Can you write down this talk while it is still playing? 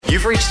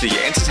You've reached the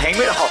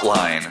Entertainment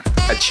Hotline,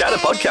 a chatter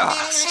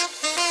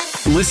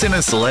podcast. Listen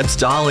as celebs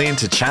dial in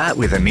to chat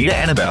with Anita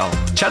Annabelle,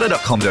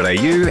 chatter.com.au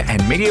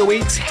and Media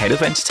Week's Head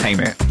of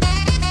Entertainment.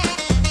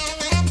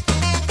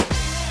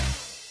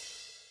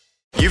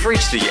 You've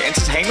reached the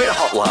Entertainment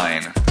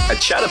Hotline, a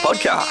chatter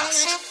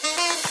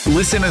podcast.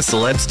 Listen as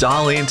celebs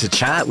dial in to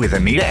chat with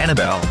Anita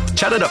Annabelle,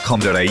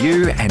 chatter.com.au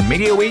and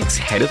Media Week's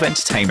Head of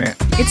Entertainment.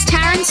 It's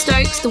Tarryn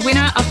Stokes, the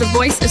winner of The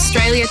Voice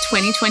Australia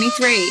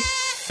 2023.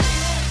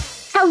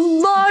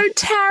 Hello,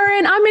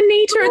 Tarryn. I'm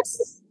Anita.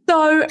 It's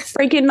so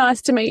freaking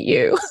nice to meet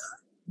you.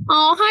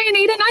 Oh, hi,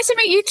 Anita. Nice to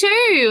meet you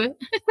too.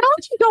 How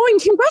are you going?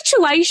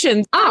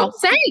 Congratulations. Oh,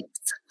 thanks.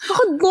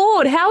 Oh,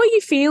 Lord. How are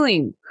you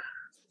feeling?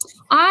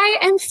 I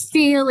am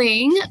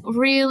feeling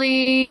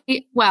really,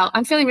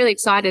 I'm feeling really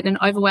excited and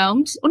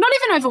overwhelmed. Well, not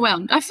even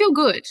overwhelmed. I feel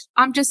good.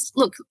 I'm just,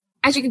 look,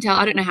 as you can tell,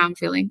 I don't know how I'm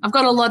feeling. I've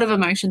got a lot of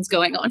emotions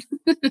going on.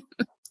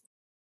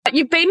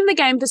 You've been in the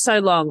game for so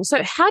long.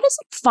 So how does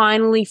it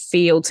finally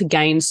feel to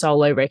gain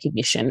solo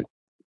recognition?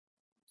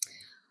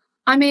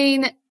 I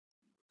mean,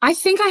 I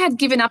think I had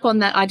given up on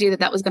that idea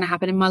that was going to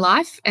happen in my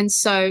life. And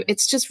so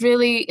it's just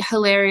really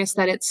hilarious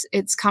that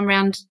it's come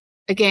around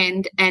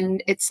again.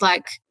 And it's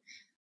like,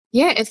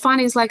 yeah, it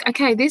finally is like,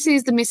 okay, this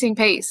is the missing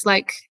piece.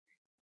 Like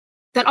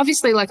that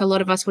obviously like a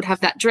lot of us would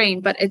have that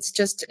dream, but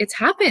it's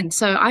happened.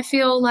 So I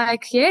feel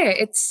like, yeah,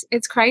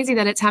 it's crazy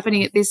that it's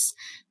happening at this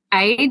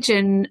age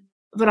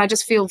but I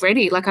just feel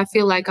ready. Like I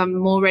feel like I'm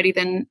more ready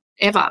than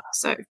ever.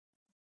 So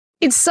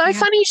it's so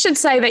funny you should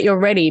say that you're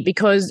ready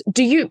because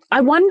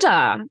I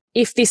wonder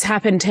if this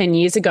happened 10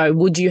 years ago,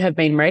 would you have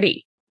been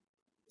ready?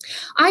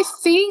 I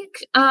think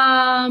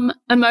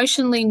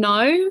emotionally,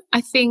 no.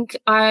 I think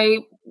I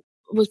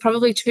was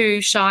probably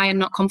too shy and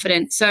not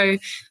confident. So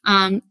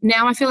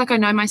now I feel like I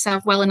know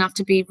myself well enough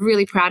to be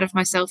really proud of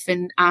myself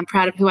and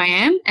proud of who I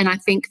am. And I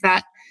think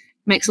that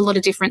makes a lot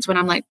of difference when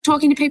I'm like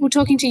talking to people,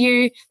 talking to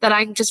you, that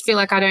I just feel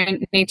like I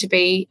don't need to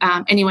be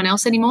anyone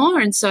else anymore.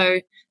 And so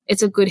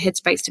it's a good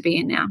headspace to be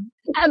in now.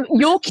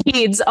 Your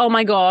kids, oh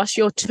my gosh,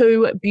 your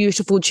two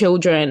beautiful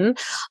children.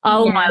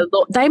 Oh my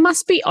Lord, they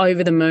must be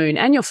over the moon,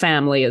 and your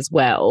family as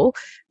well.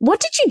 What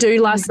did you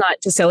do last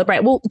night to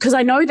celebrate? Well, because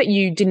I know that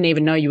you didn't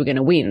even know you were going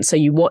to win, so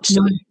you watched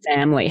it with your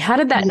family. How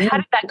did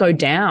that go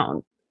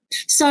down?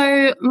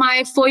 So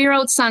my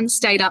 4-year-old son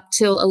stayed up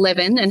till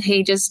 11 and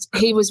he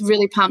was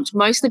really pumped,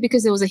 mostly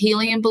because there was a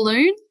helium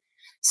balloon.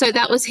 So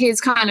that was his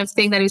kind of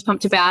thing that he was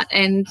pumped about,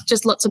 and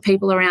just lots of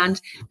people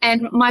around.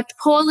 And my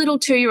poor little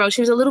 2-year-old,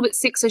 she was a little bit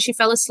sick, so she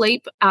fell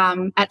asleep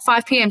at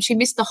 5 p.m. She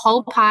missed the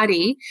whole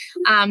party.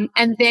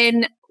 And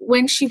then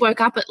when she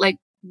woke up at like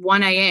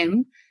 1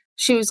 a.m.,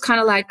 she was kind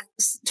of like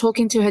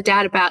talking to her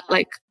dad about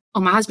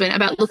my husband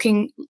about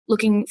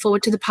looking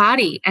forward to the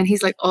party. And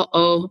he's like,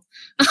 uh-oh,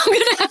 I'm going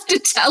to have to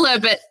tell her,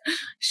 but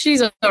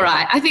she's all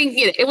right. I think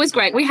it was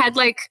great. We had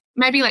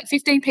maybe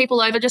 15 people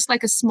over, just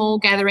like a small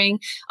gathering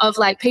of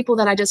people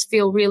that I just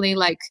feel really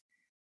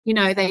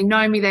they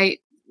know me,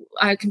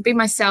 I can be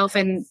myself,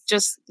 and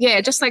just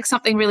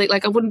something really I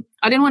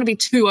didn't want to be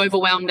too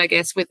overwhelmed, I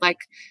guess, with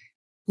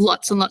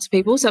lots and lots of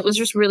people. So it was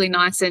just really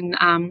nice. And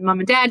mum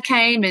and dad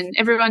came and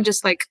everyone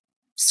just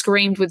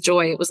screamed with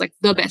joy. It was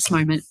the best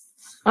moment.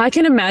 I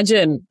can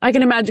imagine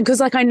because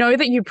I know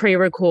that you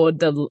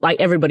pre-record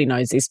everybody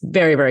knows this,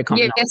 very, very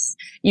common. Yes.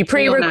 You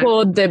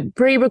pre-record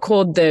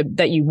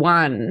that you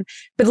won,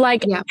 but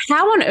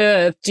how on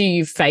earth do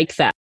you fake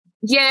that?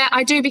 Yeah,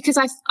 I do, because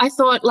I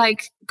thought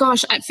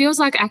gosh, it feels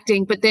like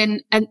acting, but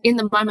then in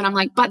the moment I'm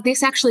like, but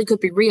this actually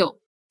could be real.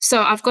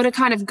 So I've got to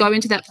kind of go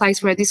into that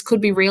place where this could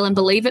be real and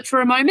believe it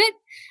for a moment.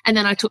 And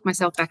then I took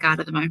myself back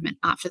out of the moment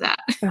after that.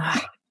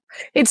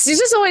 It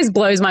just always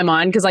blows my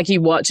mind because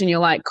you watch and you're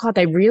like, God,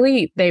 they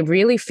really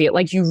feel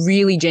you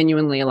really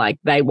genuinely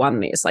they won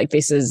this.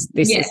 This is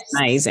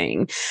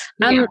amazing.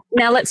 Now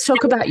let's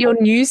talk about your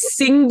new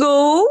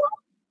single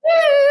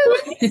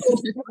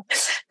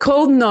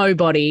called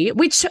Nobody,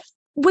 which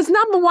was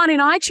 #1 in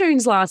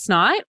iTunes last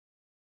night.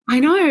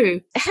 I know.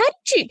 How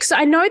did you, because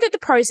I know that the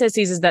process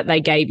is that they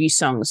gave you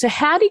songs. So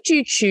how did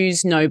you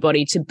choose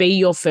Nobody to be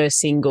your first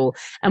single,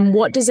 and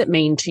what does it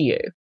mean to you?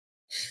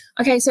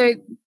 Okay, so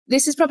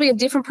this is probably a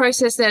different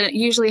process than it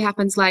usually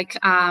happens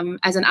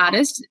as an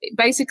artist.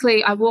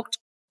 Basically,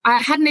 I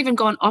hadn't even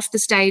gone off the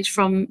stage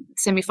from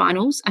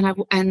semi-finals,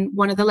 and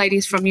one of the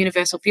ladies from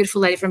Universal, beautiful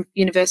lady from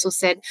Universal,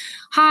 said,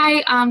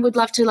 "Hi, would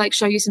love to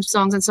show you some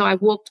songs." And so I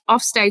walked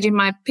off stage in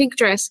my pink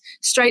dress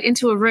straight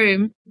into a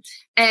room,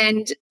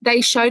 and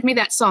they showed me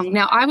that song.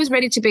 Now I was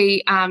ready to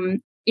be,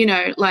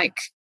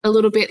 a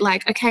little bit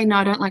okay, no,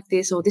 I don't like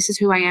this, or this is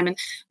who I am.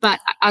 But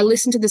I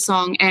listened to the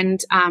song,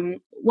 and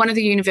one of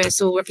the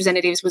Universal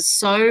representatives was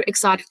so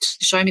excited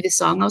to show me this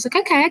song. I was like,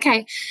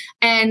 okay.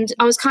 And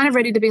I was kind of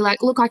ready to be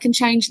look, I can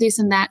change this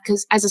and that,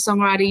 because as a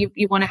songwriter,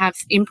 you want to have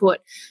input.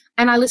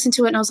 And I listened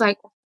to it and I was like,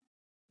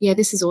 yeah,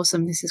 this is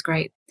awesome. This is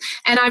great.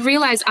 And I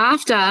realized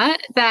after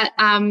that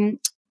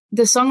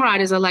the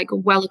songwriters are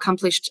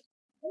well-accomplished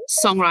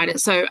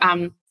songwriters. So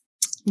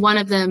one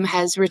of them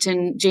has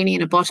written Genie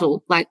in a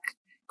Bottle,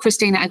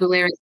 Christina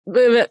Aguilera.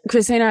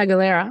 Christina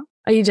Aguilera.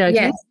 Are you joking?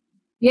 Yes.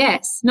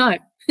 Yes. No.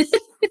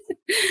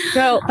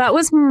 Girl, that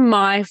was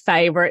my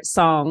favourite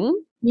song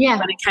Yeah.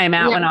 when it came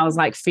out when I was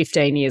like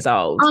 15 years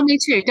old. Oh, me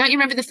too. Don't you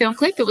remember the film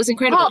clip? It was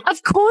incredible. Oh,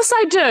 of course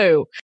I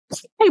do.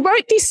 They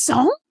wrote this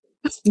song?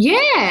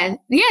 Yeah.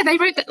 Yeah, they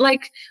wrote that,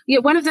 like,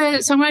 one of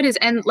the songwriters,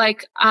 and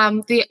like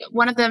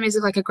one of them is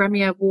like a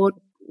Grammy Award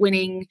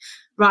winning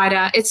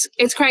writer.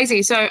 It's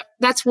crazy. So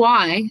that's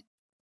why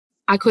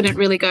I couldn't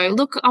really go,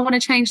 look, I want to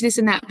change this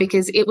and that,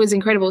 because it was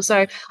incredible.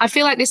 So I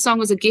feel like this song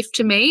was a gift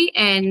to me.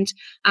 And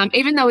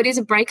even though it is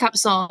a breakup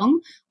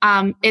song,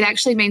 it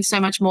actually means so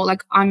much more.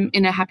 Like, I'm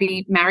in a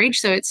happy marriage,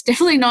 so it's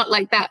definitely not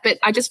like that. But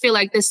I just feel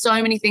like there's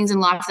so many things in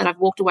life that I've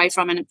walked away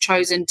from and have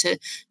chosen to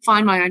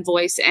find my own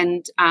voice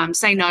and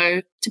say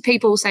no to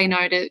people, say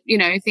no to,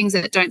 things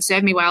that don't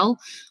serve me well.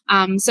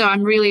 So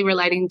I'm really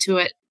relating to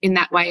it in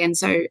that way. And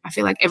so I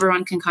feel like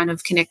everyone can kind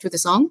of connect with the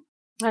song.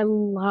 I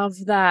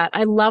love that.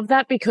 I love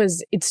that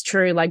because it's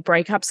true. Like,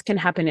 breakups can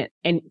happen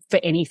for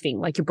anything.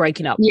 Like, you're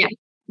breaking up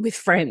with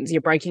friends, you're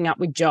breaking up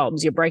with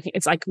jobs,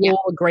 it's like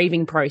all a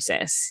grieving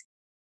process.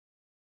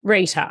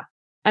 Rita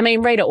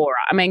Ora.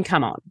 I mean,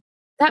 come on.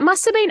 That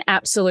must have been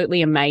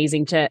absolutely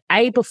amazing to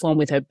A, perform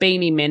with her, B,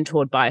 be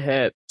mentored by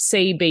her,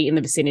 C, be in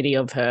the vicinity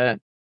of her.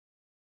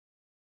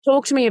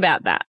 Talk to me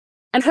about that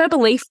and her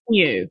belief in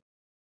you.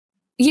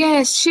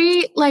 Yeah,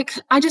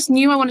 I just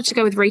knew I wanted to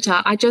go with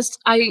Rita. I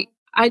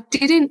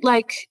didn't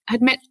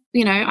had met,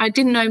 I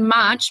didn't know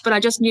much, but I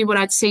just knew what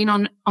I'd seen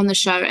on the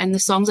show and the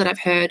songs that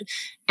I've heard.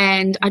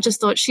 And I just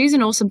thought she's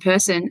an awesome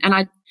person. And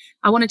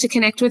I wanted to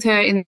connect with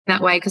her in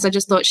that way, because I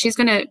just thought she's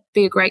going to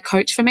be a great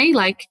coach for me,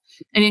 like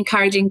an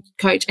encouraging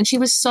coach. And she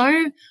was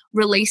so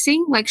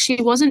releasing. Like, she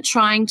wasn't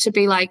trying to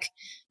be like,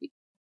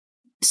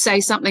 say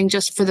something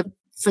just for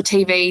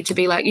TV to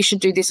be like, you should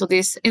do this or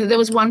this. And there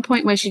was one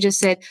point where she just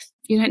said,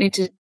 you don't need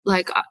to,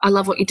 like, I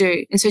love what you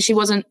do. And so she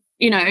wasn't,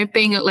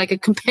 being like a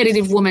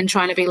competitive woman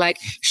trying to be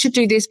like, you should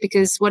do this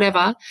because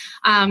whatever.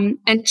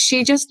 And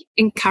she just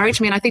encouraged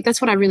me. And I think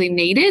that's what I really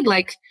needed,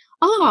 like,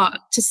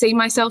 to see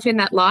myself in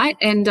that light.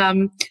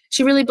 And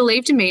she really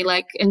believed in me,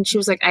 like, and she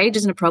was like, age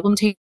isn't a problem.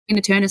 Tina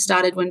Turner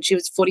started when she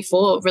was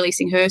 44,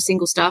 releasing her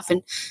single stuff.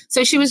 And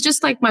so she was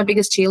just like my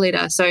biggest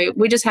cheerleader. So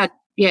we just had,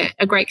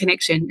 a great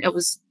connection. It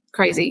was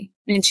crazy.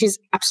 And she's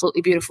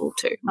absolutely beautiful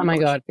too. Oh my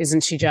God,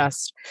 isn't she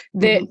just?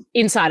 The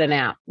inside and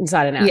out.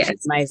 Yes.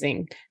 She's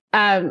amazing.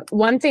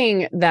 One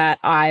thing that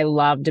I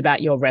loved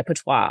about your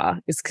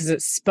repertoire is because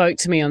it spoke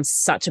to me on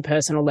such a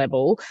personal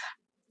level.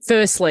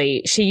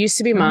 Firstly, She Used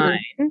to Be Mine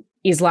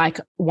is like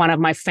one of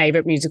my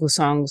favorite musical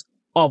songs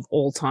of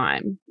all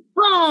time.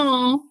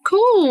 Oh,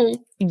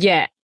 cool.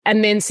 Yeah.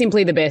 And then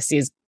Simply the Best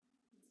is,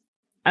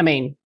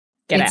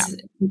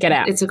 Get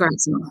Out. It's a great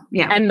song.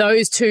 Yeah. And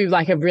those two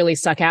have really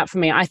stuck out for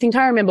me. I think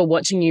I remember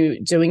watching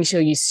you doing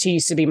She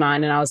Used to Be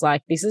Mine, and I was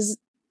like,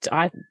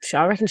 I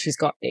reckon she's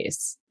got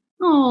this.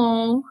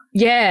 Oh.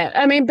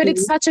 Yeah. But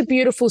it's such a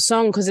beautiful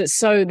song because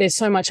there's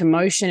so much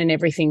emotion and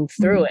everything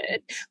through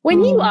it.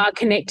 When you are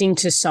connecting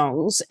to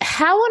songs,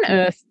 how on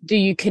earth do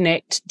you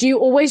connect? Do you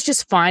always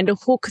just find a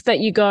hook that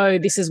you go,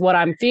 this is what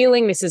I'm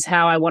feeling, this is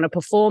how I want to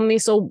perform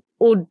this, or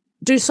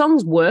do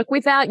songs work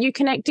without you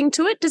connecting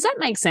to it? Does that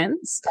make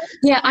sense?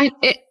 Yeah,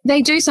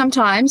 they do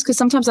sometimes, because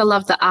sometimes I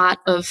love the art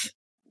of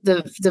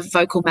the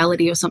vocal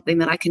melody or something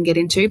that I can get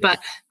into. But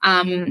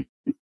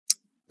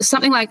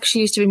something like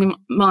She Used to Be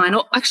Mine,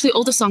 or actually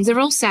all the songs, they're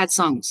all sad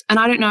songs. And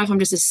I don't know if I'm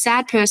just a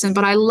sad person,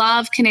 but I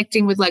love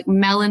connecting with like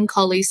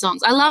melancholy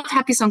songs. I love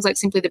happy songs like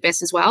Simply the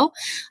Best as well.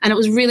 And it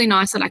was really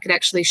nice that I could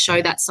actually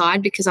show that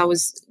side, because I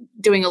was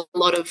doing a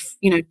lot of,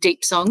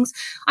 deep songs.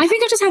 I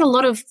think I just had a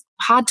lot of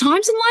hard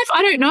times in life.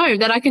 I don't know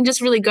that I can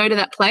just really go to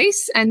that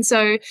place. And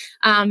so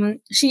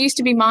She Used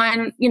to Be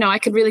Mine, I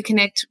could really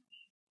connect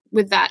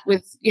with that,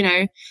 with,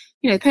 the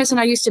person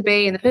I used to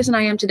be and the person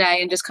I am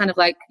today, and just kind of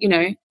like,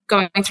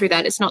 going through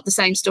that. It's not the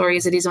same story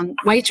as it is on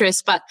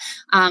Waitress, but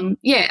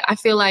I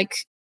feel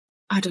like,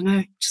 I don't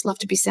know, just love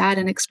to be sad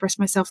and express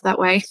myself that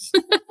way.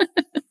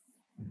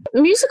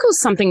 Musical is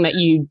something that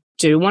you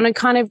do want to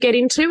kind of get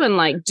into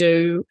and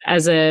do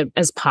as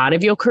part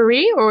of your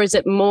career, or is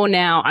it more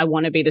now I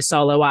want to be the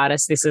solo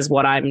artist, this is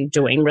what I'm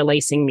doing,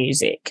 releasing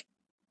music?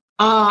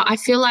 I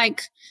feel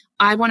like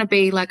I want to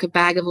be like a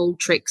bag of all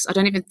tricks. I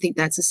don't even think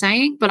that's a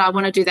saying, but I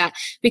want to do that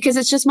because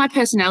it's just my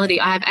personality.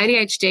 I have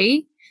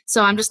ADHD.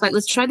 So I'm just like,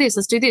 let's try this,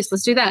 let's do this,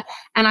 let's do that.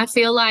 And I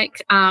feel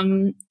like,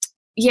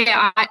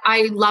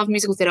 I love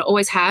musical theatre,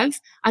 always have.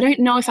 I don't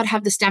know if I'd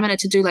have the stamina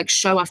to do like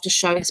show after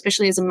show,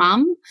 especially as a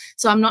mum.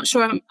 So I'm not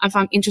sure if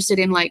I'm interested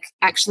in like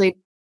actually,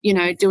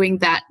 doing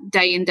that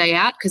day in, day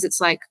out, because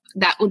it's like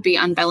that would be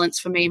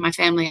unbalanced for me and my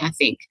family, I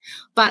think.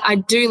 But I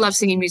do love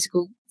singing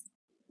musical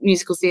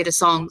theatre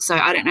songs, so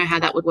I don't know how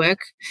that would work,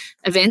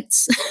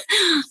 events.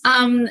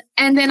 And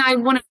then I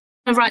want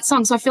to write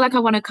songs. So I feel like I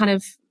want to kind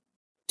of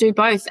do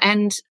both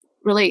and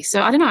release.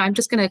 So I don't know, I'm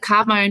just going to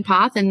carve my own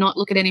path and not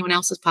look at anyone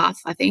else's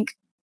path, I think.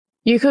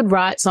 You could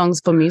write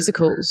songs for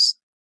musicals.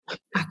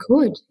 I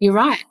could. You're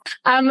right.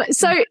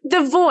 So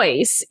The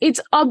Voice, it's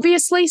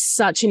obviously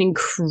such an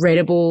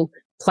incredible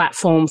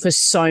platform for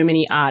so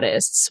many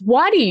artists.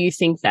 Why do you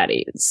think that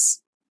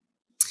is?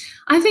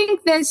 I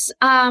think there's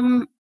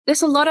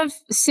a lot of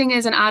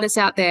singers and artists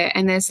out there,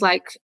 and there's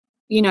like,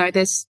 you know,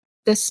 there's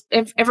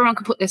everyone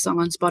can put their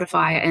song on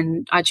Spotify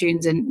and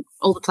iTunes and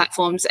all the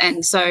platforms,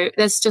 and so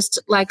there's just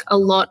like a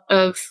lot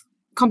of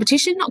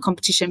not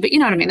competition, but you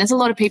know what I mean. There's a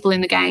lot of people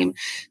in the game,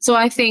 so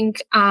I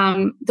think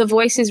The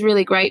Voice is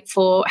really great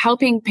for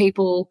helping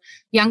people,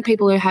 young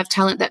people who have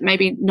talent that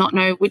maybe not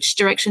know which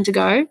direction to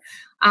go,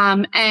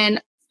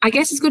 and I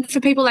guess it's good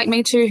for people like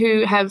me too,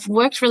 who have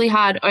worked really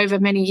hard over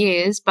many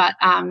years, but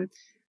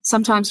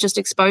sometimes just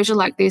exposure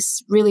like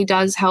this really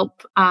does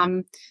help,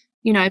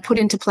 you know, put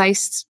into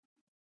place,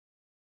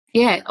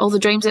 all the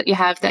dreams that you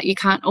have that you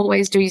can't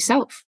always do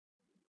yourself.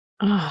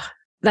 Oh,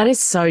 that is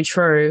so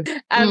true.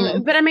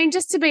 But I mean,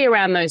 just to be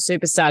around those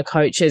superstar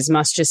coaches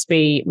must just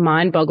be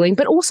mind-boggling,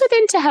 but also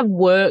then to have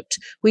worked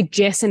with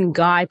Jess and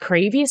Guy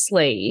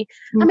previously.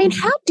 I mean,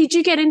 how did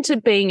you get into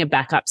being a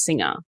backup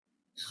singer?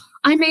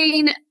 I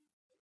mean,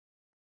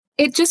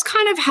 it just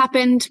kind of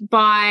happened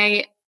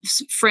by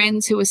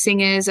friends who were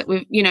singers that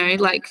were, you know,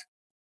 like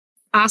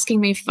asking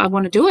me if I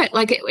want to do it.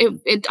 Like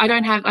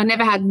I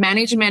never had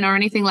management or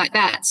anything like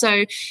that.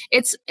 So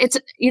it's,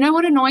 you know,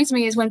 what annoys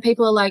me is when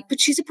people are like,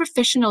 but she's a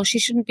professional, she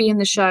shouldn't be in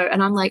the show.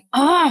 And I'm like,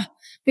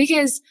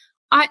 because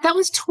that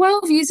was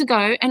 12 years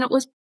ago, and it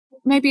was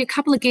maybe a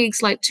couple of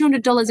gigs, like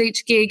 $200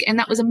 each gig. And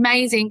that was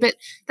amazing, but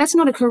that's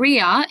not a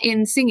career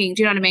in singing.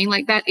 Do you know what I mean?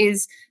 Like that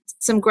is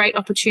some great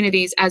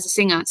opportunities as a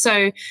singer.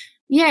 So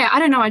yeah, I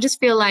don't know. I just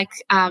feel like,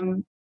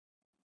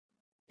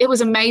 it was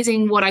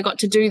amazing what I got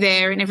to do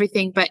there and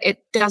everything, but it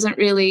doesn't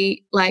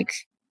really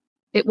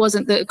it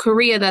wasn't the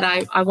career that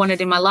I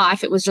wanted in my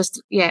life. It was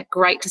just,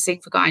 great to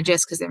sing for Guy and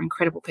Jess because they're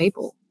incredible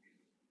people.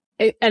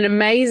 And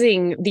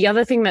amazing. The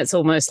other thing that's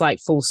almost like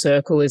full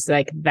circle is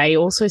like they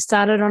also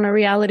started on a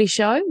reality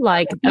show,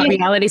 like a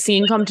reality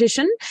singing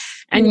competition.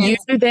 And you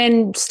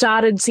then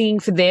started singing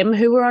for them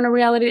who were on a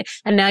reality,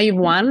 and now you've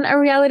won a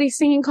reality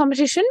singing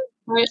competition.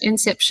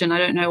 Inception. I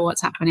don't know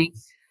what's happening.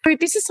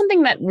 This is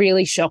something that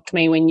really shocked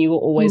me when you were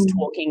always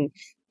talking.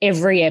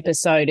 Every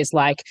episode is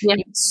like,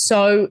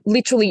 so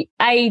literally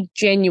A,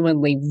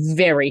 genuinely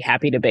very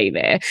happy to be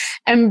there,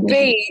 and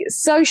B,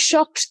 so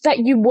shocked that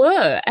you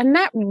were. And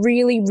that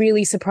really,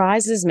 really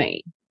surprises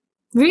me.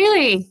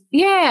 Really?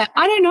 Yeah.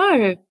 I don't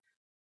know.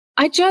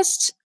 I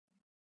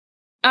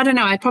don't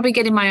know. I probably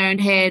get in my own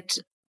head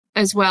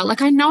as well.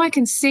 Like I know I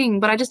can sing,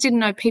 but I just didn't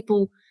know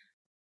people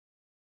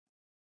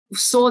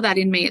saw that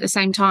in me at the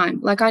same time.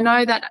 Like I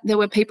know that there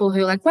were people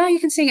who were like, wow, you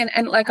can sing,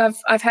 and like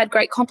I've had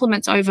great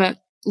compliments over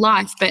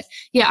life, but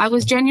I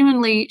was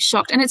genuinely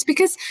shocked. And it's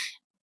because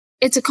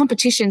it's a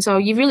competition, so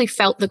you really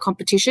felt the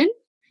competition.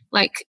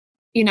 Like,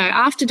 you know,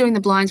 after doing the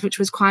blinds, which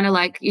was kind of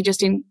like you're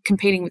just in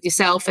competing with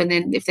yourself, and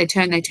then if they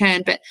turn, they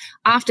turn. But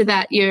after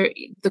that,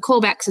 the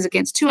callbacks is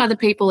against two other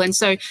people, and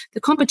so the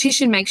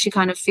competition makes you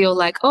kind of feel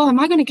like, oh, am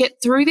I going to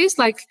get through this?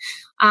 Like,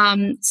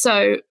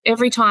 so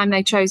every time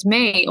they chose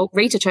me, or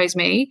Rita chose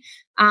me,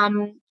 I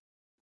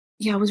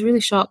was really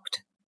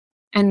shocked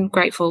and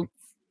grateful.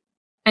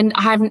 And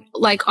I haven't,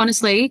 like,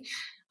 honestly,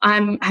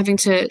 I'm having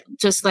to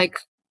just like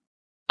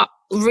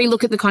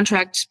relook at the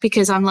contract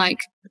because I'm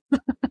like,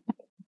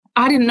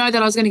 I didn't know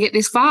that I was going to get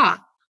this far.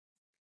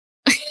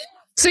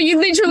 So you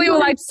literally were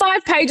like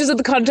 5 pages of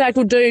the contract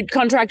will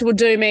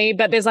do me,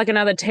 but there's like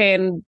another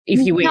 10 if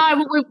you win.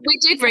 No, we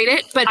did read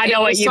it, but I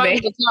know what you mean.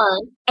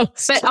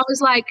 But I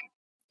was like,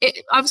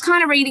 I was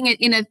kind of reading it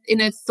in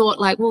a thought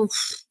like, well,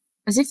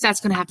 as if that's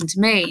going to happen to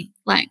me,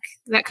 like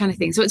that kind of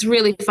thing. So it's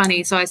really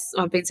funny. So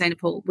I've been saying to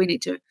Paul, we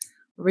need to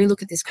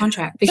relook at this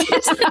contract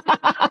because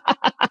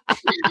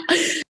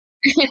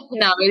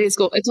no, it is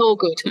good. It's all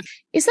good.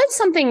 Is that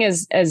something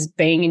as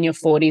being in your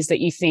 40s that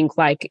you think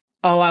like,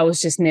 oh, I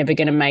was just never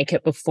going to make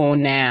it before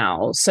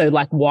now, so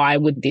like why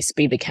would this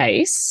be the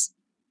case?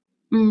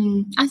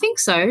 I think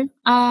so.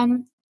 I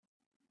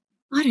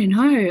don't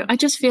know. I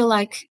just feel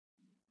like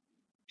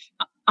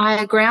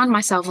I ground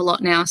myself a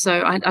lot now,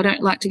 so I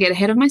don't like to get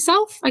ahead of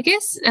myself, I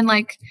guess, and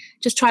like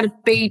just try to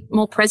be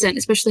more present,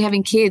 especially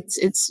having kids.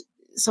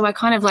 So I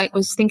kind of like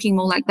was thinking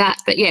more like that.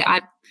 But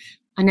I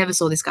never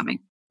saw this coming,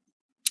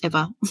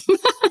 ever.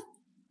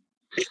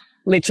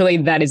 Literally,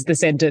 that is the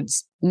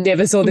sentence.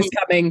 Never saw this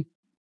coming,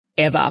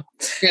 ever.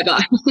 Ever.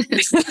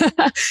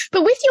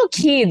 But with your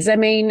kids, I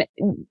mean,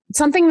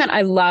 something that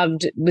I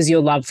loved was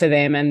your love for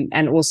them,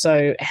 and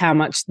also how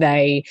much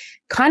they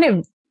kind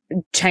of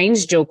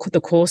changed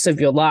the course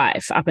of your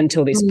life up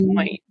until this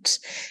point.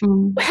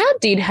 How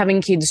did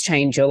having kids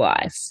change your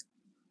life?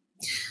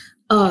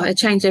 Oh, it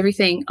changed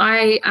everything.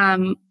 I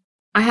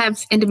have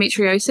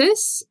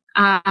endometriosis.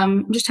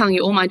 I'm just telling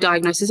you all my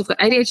diagnoses. I've got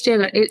ADHD,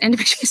 I've got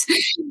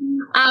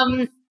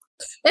endometriosis.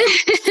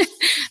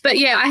 But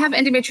I have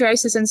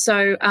endometriosis, and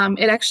so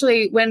it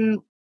actually, when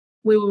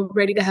we were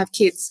ready to have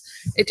kids,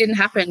 it didn't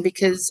happen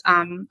because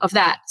of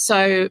that.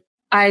 So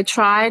I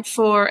tried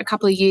for a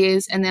couple of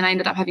years and then I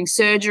ended up having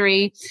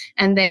surgery.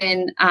 And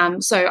then,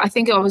 so I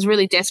think I was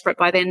really desperate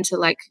by then to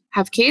like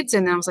have kids.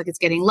 And then I was like, it's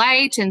getting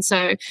late. And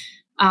so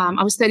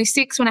I was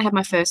 36 when I had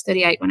my first,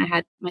 38 when I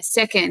had my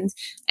second.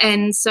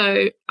 And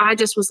so I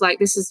just was like,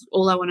 this is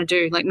all I want to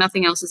do. Like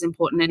nothing else is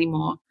important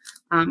anymore.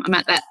 I'm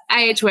at that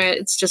age where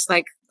it's just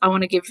like, I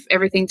want to give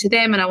everything to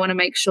them and I want to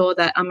make sure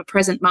that I'm a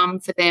present mum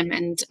for them.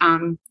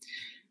 And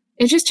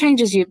it just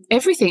changes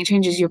everything. It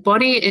changes your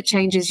body. It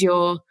changes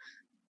your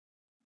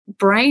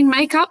brain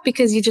makeup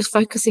because you're just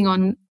focusing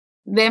on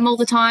them all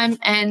the time.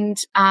 And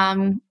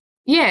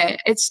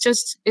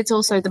it's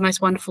also the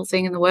most wonderful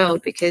thing in the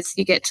world because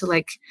you get to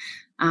like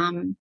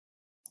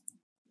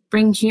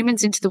bring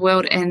humans into the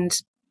world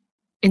and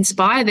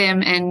inspire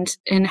them and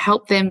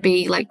help them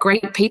be like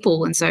great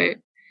people. And so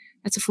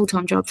that's a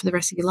full-time job for the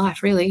rest of your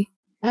life, really.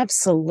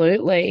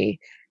 Absolutely.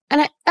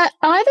 And are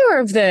either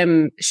of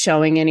them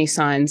showing any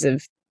signs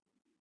of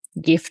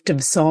gift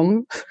of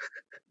song?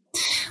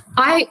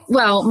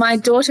 My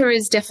daughter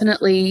is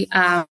definitely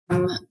a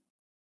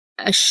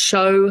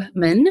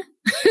showman.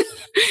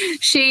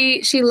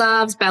 She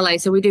loves ballet,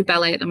 so we do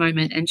ballet at the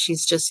moment, and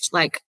she's just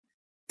like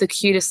the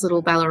cutest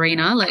little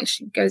ballerina. Like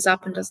she goes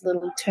up and does a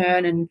little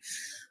turn and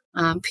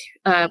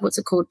what's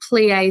it called,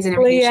 plies and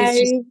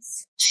everything.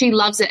 She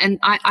loves it, and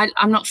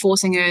I'm not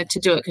forcing her to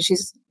do it because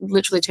she's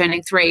literally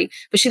turning 3,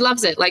 but she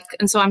loves it. Like,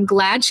 and so I'm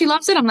glad she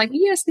loves it. I'm like,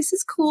 yes, this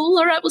is cool.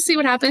 All right, we'll see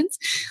what happens.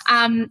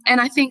 And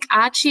I think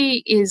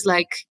Archie is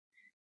like,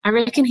 I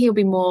reckon he'll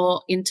be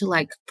more into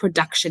like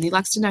production. He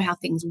likes to know how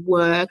things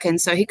work,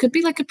 and so he could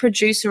be like a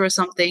producer or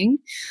something.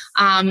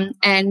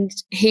 And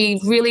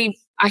he really,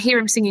 I hear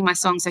him singing my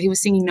song. So he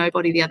was singing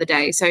Nobody the other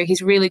day. So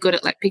he's really good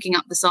at like picking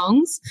up the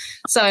songs.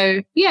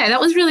 So yeah,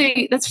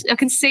 I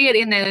can see it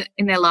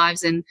in their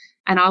lives, and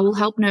I will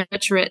help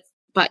nurture it,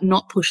 but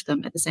not push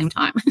them at the same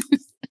time.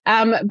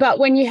 But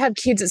when you have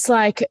kids, it's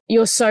like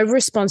you're so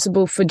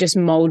responsible for just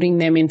molding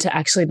them into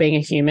actually being a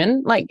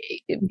human. Like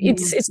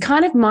it's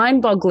kind of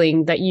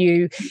mind-boggling that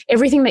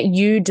everything that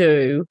you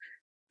do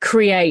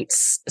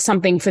creates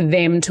something for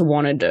them to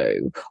want to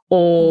do,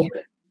 or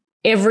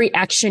every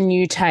action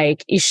you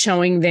take is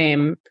showing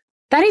them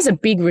that is a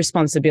big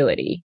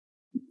responsibility.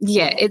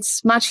 Yeah,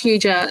 it's much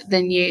huger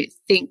than you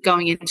think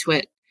going into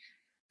it.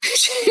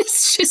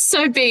 It's just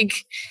so big.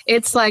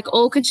 It's like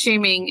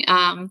all-consuming.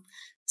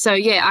 So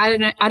yeah,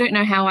 I don't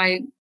know how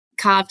I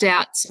carved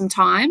out some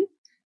time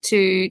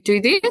to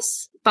do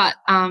this, but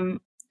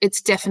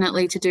it's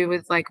definitely to do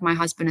with like my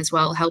husband as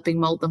well, helping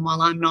mold them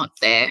while I'm not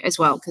there as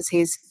well, because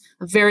he's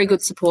a very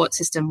good support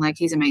system. Like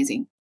he's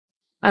amazing.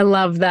 I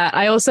love that.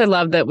 I also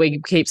love that we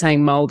keep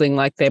saying molding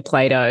like they're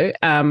Play-Doh.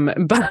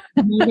 But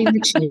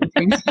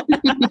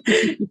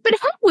but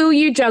how will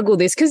you juggle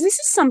this? Because this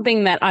is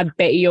something that I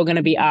bet you're going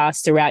to be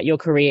asked throughout your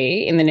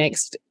career in the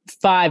next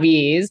 5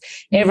 years.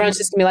 Everyone's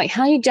just going to be like,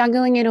 how are you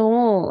juggling it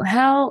all?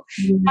 How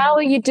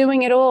are you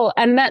doing it all?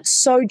 And that's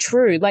so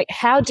true. Like,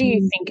 how do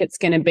you think it's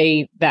going to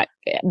be that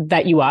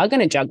you are going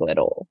to juggle it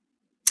all?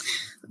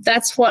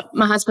 That's what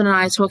my husband and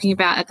I are talking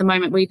about at the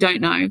moment. We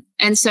don't know.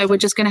 And so we're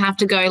just going to have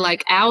to go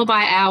like hour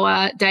by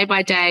hour, day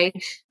by day.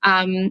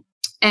 And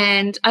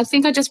I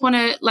think I just want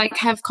to like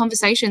have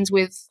conversations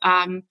with,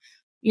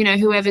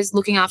 whoever's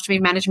looking after me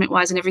management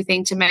wise and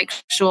everything to make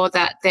sure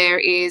that there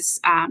is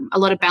a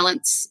lot of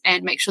balance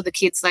and make sure the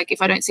kids, like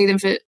if I don't see them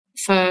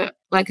for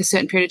like a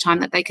certain period of time,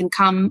 that they can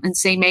come and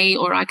see me,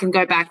 or I can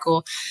go back,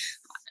 or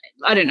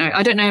I don't know.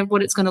 I don't know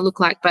what it's going to look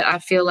like, but I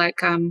feel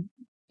like,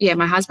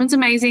 my husband's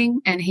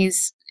amazing and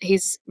he's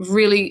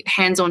really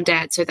hands-on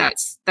dad. So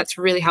that's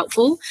really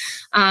helpful.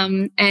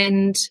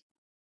 And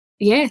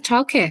yeah,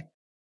 childcare.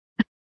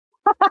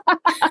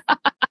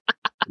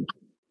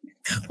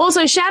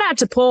 Also, shout out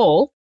to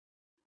Paul.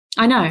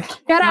 I know.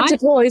 Shout out to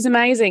Paul. He's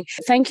amazing.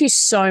 Thank you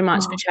so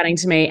much for chatting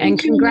to me, and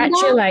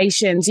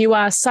congratulations. You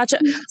are such a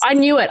 – I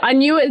knew it.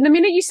 The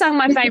minute you sang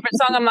my favourite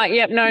song, I'm like,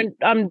 yep, no,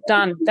 I'm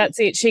done. That's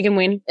it. She can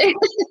win.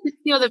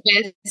 You're the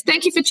best.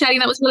 Thank you for chatting.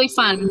 That was really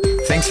fun.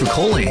 Thanks for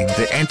calling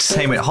the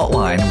Entertainment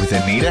Hotline with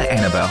Anita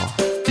Annabelle.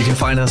 You can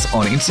find us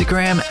on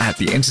Instagram at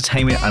the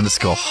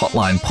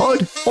entertainment_hotline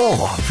pod,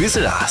 or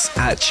visit us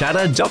at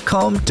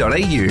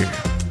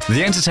chatter.com.au.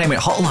 The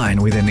Entertainment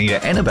Hotline with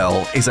Anita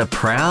Annabelle is a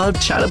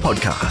proud Chatter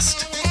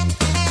podcast.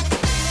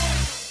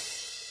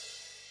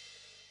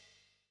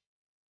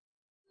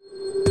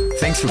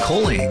 Thanks for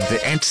calling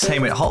the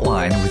Entertainment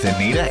Hotline with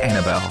Anita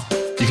Annabelle.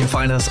 You can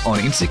find us on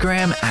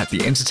Instagram at the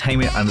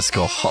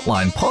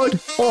entertainment_hotline pod,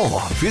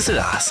 or visit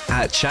us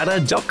at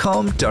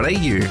chatter.com.au.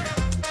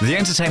 The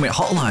Entertainment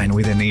Hotline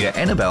with Anita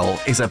Annabelle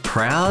is a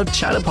proud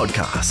Chatter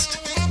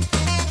podcast.